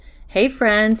Hey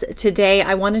friends, today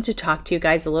I wanted to talk to you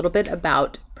guys a little bit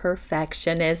about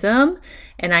perfectionism.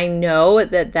 And I know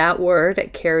that word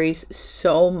carries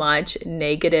so much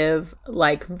negative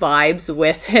vibes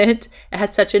with it. It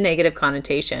has such a negative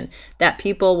connotation that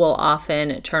people will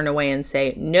often turn away and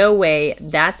say, no way,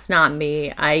 that's not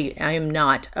me. I am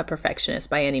not a perfectionist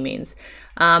by any means.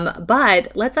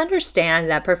 But let's understand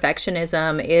that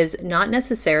perfectionism is not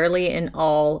necessarily in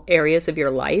all areas of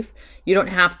your life. You don't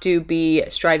have to be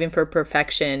striving for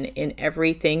perfection in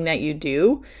everything that you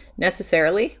do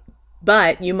necessarily,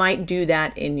 but you might do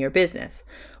that in your business,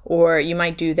 or you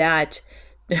might do that,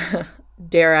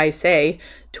 dare I say,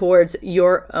 towards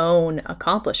your own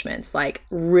accomplishments, like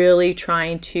really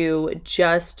trying to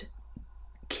just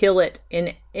kill it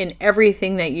in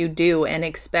everything that you do and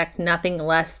expect nothing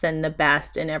less than the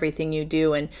best in everything you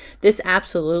do. And this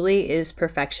absolutely is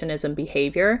perfectionism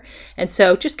behavior. And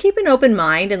so just keep an open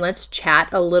mind and let's chat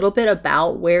a little bit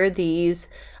about where these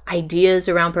ideas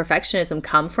around perfectionism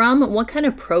come from. What kind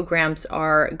of programs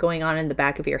are going on in the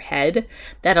back of your head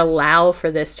that allow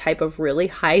for this type of really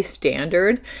high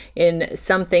standard in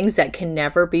some things that can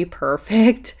never be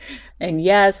perfect? And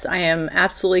yes, I am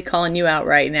absolutely calling you out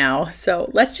right now. So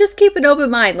let's just keep an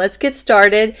open mind. Let's get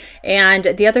started. And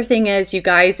the other thing is, you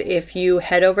guys, if you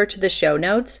head over to the show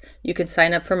notes, you can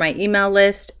sign up for my email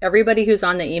list. Everybody who's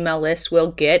on the email list will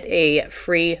get a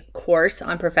free course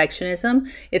on perfectionism.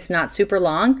 It's not super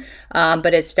long,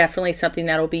 but it's definitely something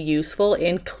that will be useful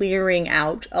in clearing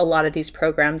out a lot of these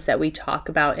programs that we talk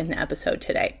about in the episode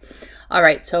today. All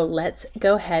right, so let's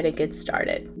go ahead and get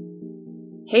started.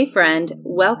 Hey friend,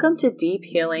 welcome to Deep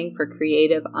Healing for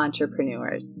Creative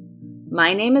Entrepreneurs.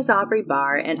 My name is Aubrey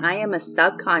Barr and I am a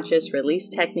subconscious release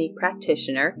technique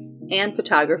practitioner and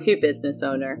photography business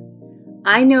owner.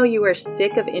 I know you are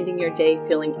sick of ending your day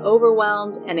feeling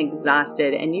overwhelmed and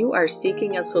exhausted, and you are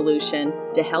seeking a solution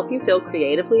to help you feel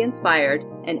creatively inspired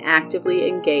and actively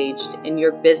engaged in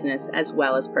your business as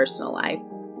well as personal life.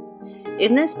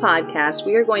 In this podcast,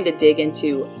 we are going to dig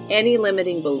into any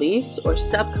limiting beliefs or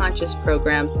subconscious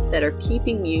programs that are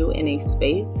keeping you in a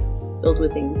space filled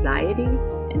with anxiety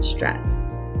and stress.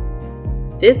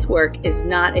 This work is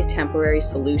not a temporary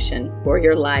solution for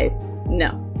your life.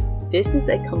 No, this is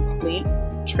a complete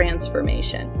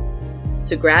transformation.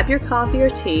 So grab your coffee or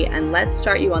tea and let's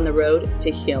start you on the road to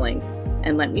healing.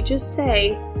 And let me just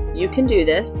say, you can do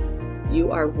this. You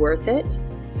are worth it.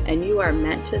 And you are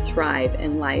meant to thrive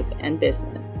in life and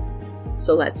business.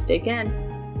 So let's dig in.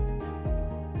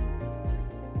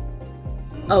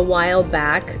 A while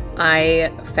back,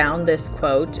 I found this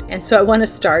quote, and so I want to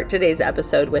start today's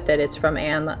episode with it. It's from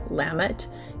Anne Lamott.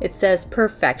 It says,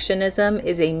 "Perfectionism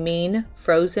is a mean,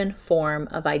 frozen form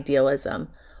of idealism,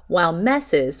 while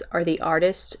messes are the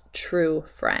artist's true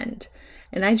friend."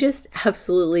 And I just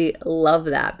absolutely love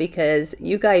that, because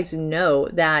you guys know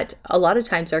that a lot of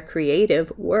times our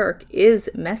creative work is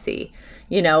messy.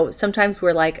 You know, sometimes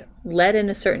we're led in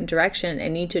a certain direction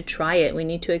and need to try it. We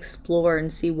need to explore and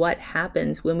see what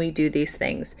happens when we do these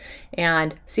things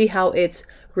and see how it's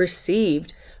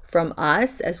received from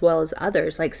us as well as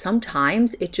others.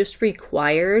 Sometimes it just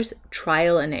requires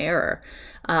trial and error.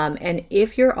 And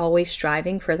if you're always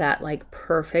striving for that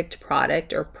perfect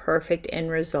product or perfect end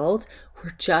result, we're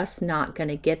just not going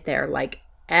to get there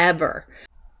ever.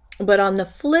 But on the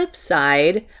flip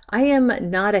side, I am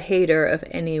not a hater of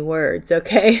any words,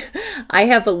 okay? I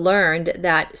have learned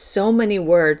that so many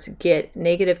words get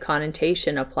negative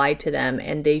connotation applied to them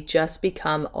and they just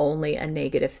become only a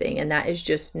negative thing. And that is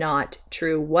just not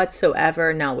true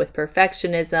whatsoever. Not with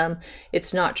perfectionism.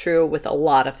 It's not true with a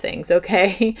lot of things,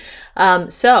 okay?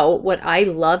 So what I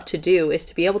love to do is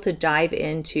to be able to dive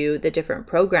into the different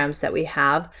programs that we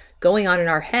have going on in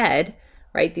our head,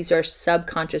 right? These are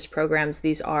subconscious programs.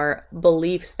 These are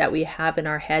beliefs that we have in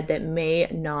our head that may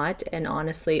not, and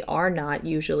honestly are not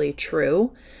usually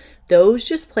true. Those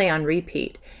just play on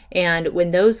repeat. And when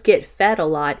those get fed a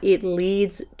lot, it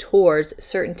leads towards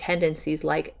certain tendencies,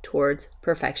 towards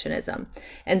perfectionism.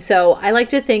 And so I like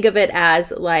to think of it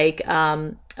as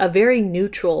a very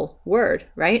neutral word,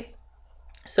 right?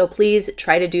 So please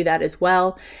try to do that as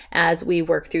well as we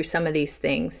work through some of these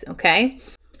things, okay?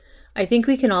 I think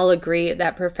we can all agree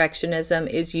that perfectionism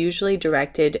is usually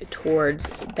directed towards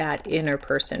that inner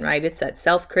person, right? It's that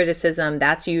self-criticism.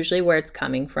 That's usually where it's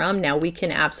coming from. Now, we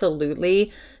can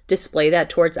absolutely display that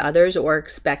towards others or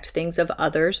expect things of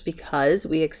others because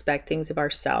we expect things of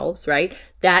ourselves, right?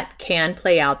 That can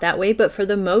play out that way. But for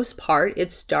the most part,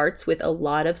 it starts with a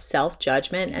lot of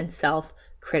self-judgment and self-criticism.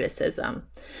 self-criticism.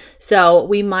 So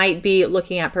we might be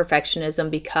looking at perfectionism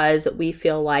because we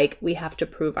feel like we have to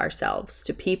prove ourselves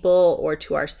to people or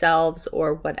to ourselves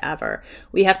or whatever.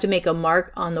 We have to make a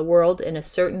mark on the world in a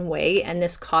certain way, and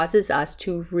this causes us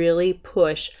to really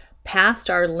push past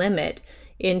our limit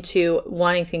into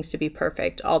wanting things to be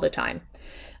perfect all the time.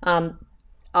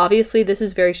 Obviously, this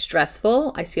is very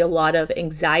stressful. I see a lot of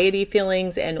anxiety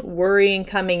feelings and worrying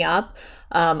coming up,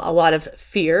 a lot of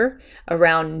fear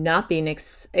around not being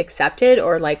accepted,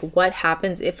 or like, what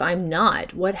happens if I'm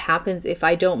not? What happens if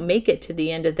I don't make it to the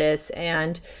end of this?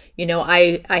 And,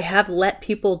 I have let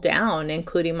people down,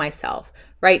 including myself,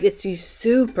 right? It's these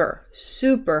super,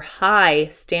 super high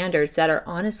standards that are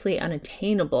honestly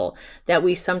unattainable that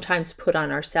we sometimes put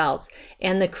on ourselves.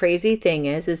 And the crazy thing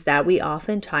is that we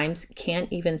oftentimes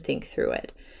can't even think through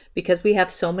it because we have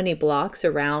so many blocks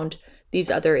around these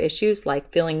other issues,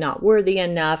 like feeling not worthy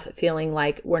enough, feeling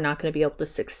like we're not going to be able to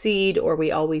succeed, or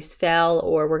we always fail,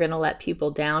 or we're going to let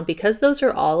people down. Because those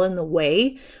are all in the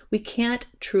way, we can't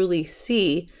truly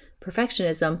see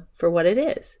perfectionism for what it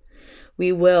is.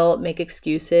 We will make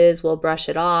excuses, we'll brush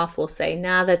it off, we'll say,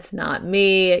 nah, that's not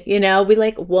me.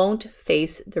 We won't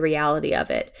face the reality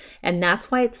of it. And that's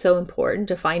why it's so important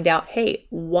to find out, hey,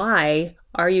 why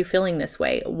are you feeling this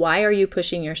way? Why are you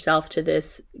pushing yourself to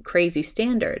this crazy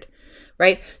standard?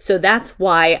 Right? So that's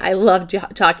why I love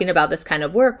talking about this kind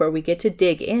of work where we get to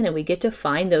dig in and we get to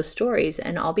find those stories.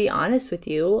 And I'll be honest with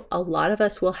you, a lot of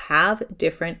us will have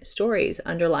different stories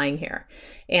underlying here.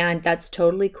 And that's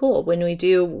totally cool. When we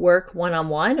do work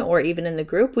one-on-one or even in the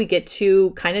group, we get to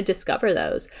kind of discover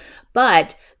those.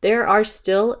 But there are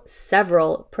still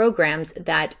several programs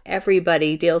that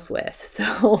everybody deals with.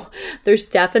 So there's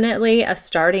definitely a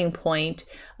starting point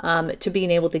to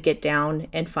being able to get down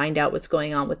and find out what's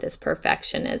going on with this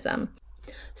perfectionism.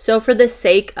 So for the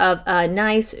sake of a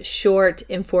nice, short,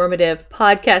 informative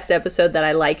podcast episode that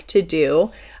I like to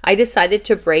do, I decided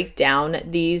to break down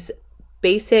these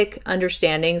basic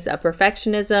understandings of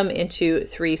perfectionism into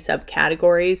 3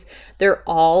 subcategories. They're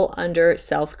all under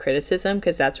self-criticism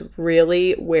because that's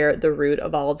really where the root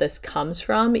of all of this comes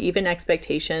from. Even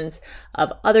expectations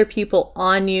of other people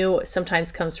on you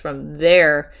sometimes comes from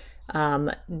their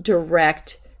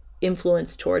direct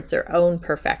influence towards their own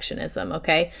perfectionism.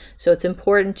 Okay. So it's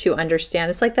important to understand.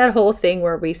 It's like that whole thing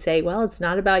where we say, well, it's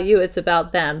not about you, it's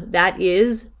about them. That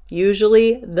is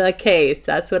usually the case.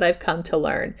 That's what I've come to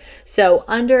learn. So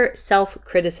under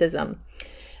self-criticism,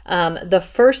 the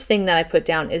first thing that I put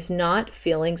down is not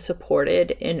feeling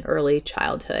supported in early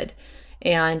childhood.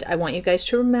 And I want you guys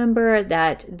to remember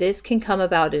that this can come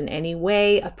about in any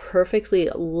way. A perfectly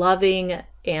loving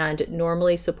and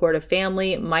normally supportive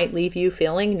family might leave you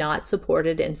feeling not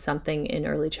supported in something in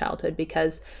early childhood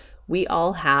because we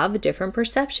all have a different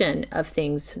perception of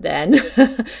things then,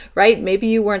 right? Maybe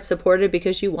you weren't supported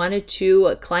because you wanted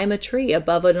to climb a tree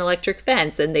above an electric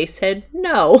fence and they said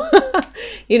no.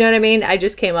 You know what I mean? I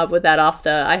just came up with that off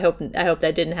the, I hope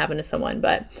that didn't happen to someone,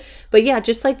 but yeah,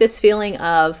 just like this feeling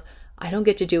of, I don't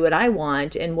get to do what I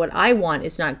want, and what I want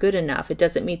is not good enough. It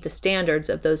doesn't meet the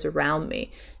standards of those around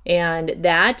me. And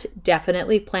that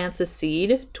definitely plants a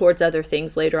seed towards other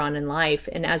things later on in life.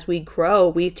 And as we grow,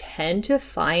 we tend to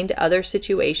find other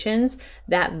situations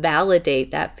that validate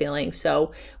that feeling.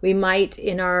 So we might,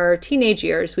 in our teenage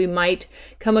years, we might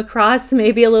come across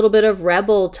maybe a little bit of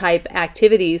rebel type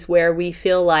activities where we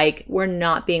feel like we're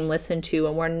not being listened to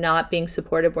and we're not being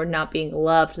supported, we're not being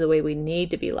loved the way we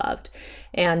need to be loved.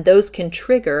 And those can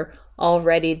trigger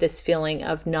already this feeling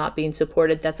of not being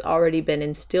supported that's already been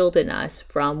instilled in us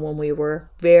from when we were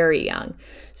very young.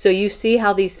 So you see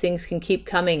how these things can keep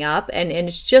coming up, and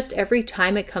it's just every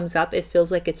time it comes up, it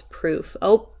feels like it's proof.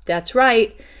 Oh, that's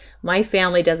right. My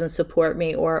family doesn't support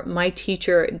me, or my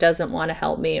teacher doesn't want to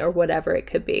help me, or whatever it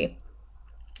could be.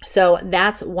 So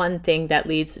that's one thing that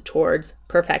leads towards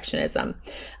perfectionism.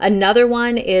 Another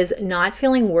one is not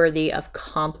feeling worthy of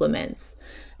compliments.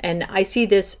 And I see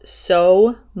this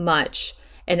so much.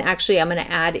 And actually, I'm going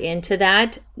to add into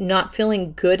that, not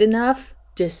feeling good enough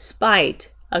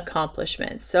despite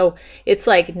accomplishments. So it's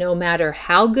like, no matter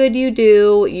how good you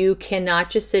do, you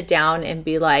cannot just sit down and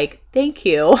be like, thank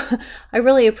you. I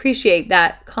really appreciate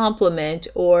that compliment.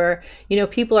 Or,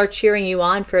 people are cheering you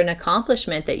on for an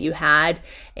accomplishment that you had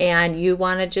and you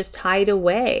want to just hide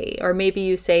away. Or maybe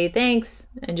you say thanks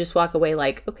and just walk away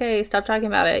like, okay, stop talking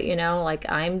about it. Like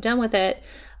I'm done with it.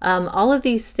 All of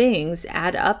these things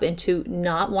add up into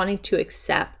not wanting to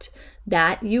accept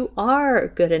that you are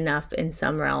good enough in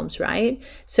some realms, right?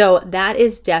 So that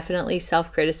is definitely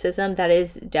self-criticism. That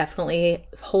is definitely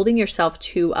holding yourself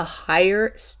to a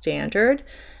higher standard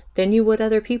than you would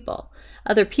other people.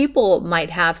 Other people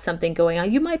might have something going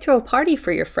on. You might throw a party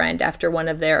for your friend after one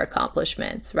of their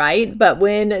accomplishments, right? But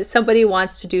when somebody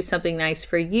wants to do something nice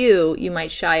for you, you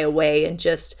might shy away and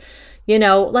just,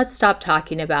 let's stop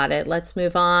talking about it. Let's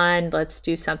move on. Let's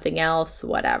do something else,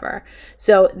 whatever.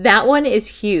 So that one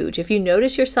is huge. If you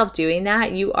notice yourself doing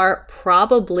that, you are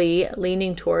probably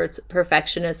leaning towards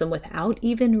perfectionism without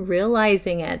even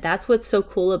realizing it. That's what's so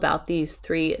cool about these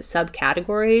 3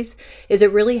 subcategories is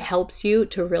it really helps you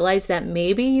to realize that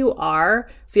maybe you are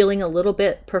feeling a little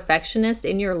bit perfectionist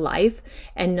in your life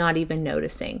and not even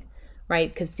noticing. Right?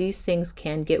 Because these things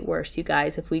can get worse, you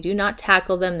guys. If we do not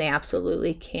tackle them, they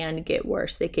absolutely can get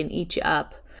worse. They can eat you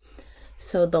up.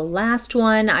 So the last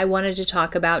one I wanted to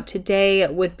talk about today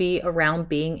would be around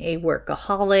being a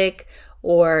workaholic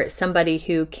or somebody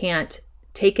who can't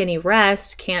take any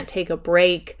rest, can't take a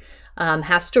break,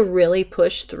 has to really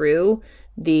push through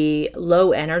the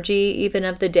low energy even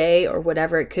of the day or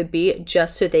whatever it could be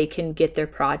just so they can get their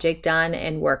project done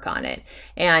and work on it.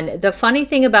 And the funny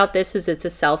thing about this is it's a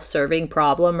self-serving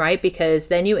problem, right? Because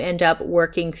then you end up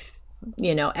working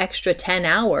extra 10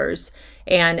 hours,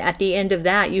 and at the end of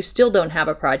that you still don't have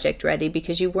a project ready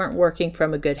because you weren't working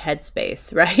from a good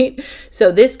headspace, right?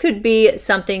 So this could be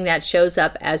something that shows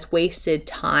up as wasted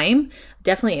time,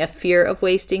 definitely a fear of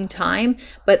wasting time,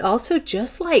 but also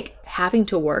just like having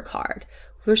to work hard.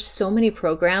 There's so many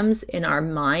programs in our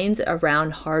minds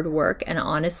around hard work, and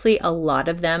honestly, a lot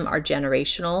of them are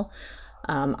generational.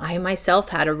 I myself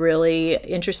had a really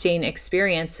interesting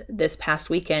experience this past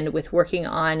weekend with working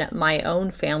on my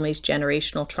own family's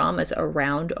generational traumas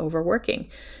around overworking.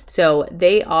 So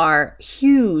they are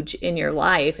huge in your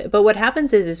life. But what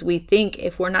happens is we think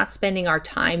if we're not spending our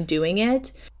time doing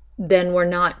it, then we're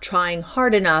not trying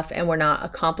hard enough and we're not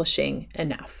accomplishing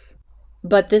enough.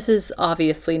 But this is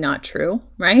obviously not true,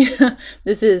 right?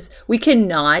 We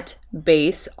cannot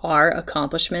base our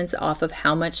accomplishments off of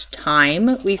how much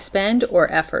time we spend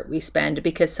or effort we spend,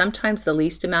 because sometimes the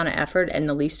least amount of effort and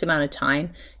the least amount of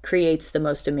time creates the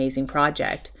most amazing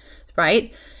project,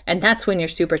 right? And that's when you're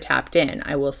super tapped in,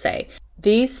 I will say.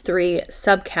 These 3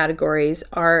 subcategories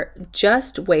are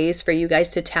just ways for you guys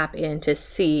to tap in to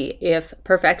see if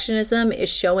perfectionism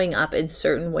is showing up in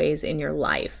certain ways in your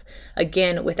life.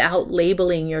 Again, without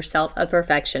labeling yourself a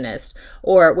perfectionist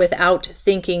or without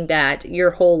thinking that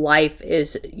your whole life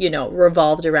is,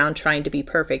 revolved around trying to be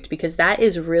perfect, because that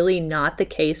is really not the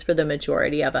case for the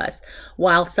majority of us.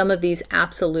 While some of these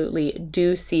absolutely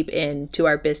do seep into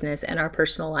our business and our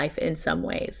personal life in some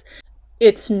ways.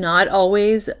 It's not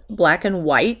always black and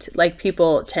white like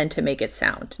people tend to make it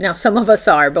sound. Now, some of us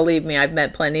are, believe me, I've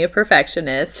met plenty of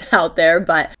perfectionists out there,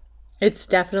 but it's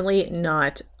definitely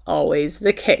not always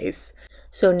the case.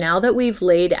 So now that we've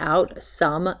laid out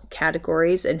some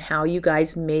categories and how you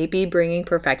guys may be bringing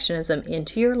perfectionism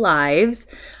into your lives,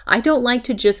 I don't like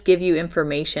to just give you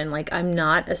information. Like, I'm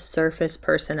not a surface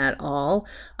person at all.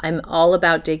 I'm all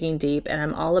about digging deep and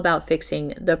I'm all about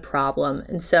fixing the problem.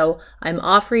 And so I'm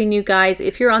offering you guys,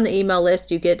 if you're on the email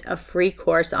list, you get a free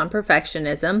course on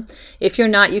perfectionism. If you're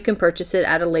not, you can purchase it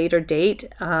at a later date.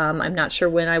 I'm not sure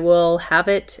when I will have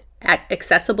it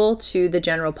accessible to the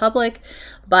general public,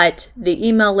 but the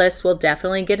email list will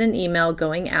definitely get an email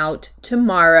going out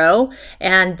tomorrow,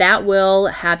 and that will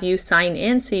have you sign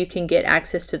in so you can get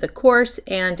access to the course.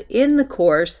 And in the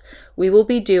course, we will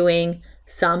be doing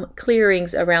some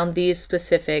clearings around these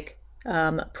specific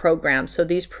programs. So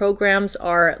these programs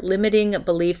are limiting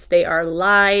beliefs. They are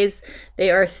lies. They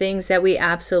are things that we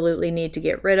absolutely need to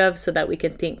get rid of so that we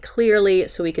can think clearly,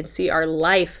 so we can see our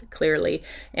life clearly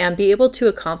and be able to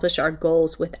accomplish our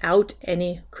goals without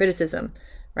any criticism,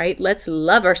 right? Let's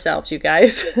love ourselves, you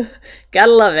guys.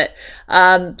 Gotta love it.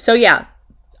 So yeah,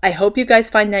 I hope you guys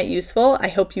find that useful. I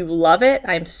hope you love it.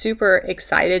 I'm super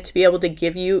excited to be able to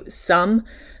give you some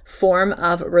form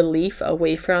of relief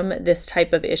away from this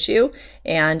type of issue.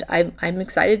 And I'm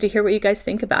excited to hear what you guys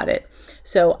think about it.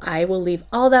 So I will leave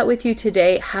all that with you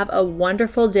today. Have a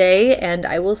wonderful day, and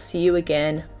I will see you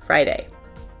again Friday.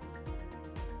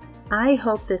 I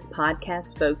hope this podcast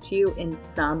spoke to you in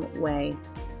some way.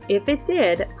 If it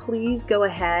did, please go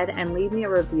ahead and leave me a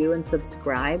review and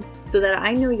subscribe so that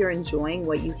I know you're enjoying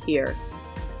what you hear.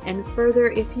 And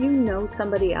further, if you know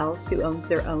somebody else who owns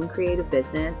their own creative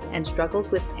business and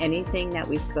struggles with anything that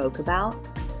we spoke about,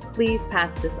 please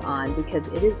pass this on, because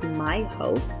it is my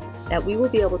hope that we will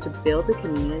be able to build a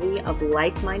community of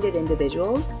like-minded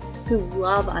individuals who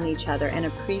love on each other and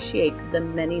appreciate the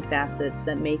many facets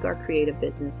that make our creative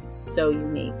business so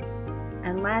unique.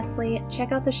 And lastly,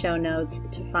 check out the show notes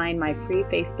to find my free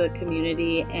Facebook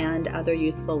community and other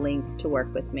useful links to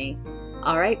work with me.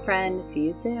 All right, friend, see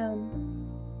you soon.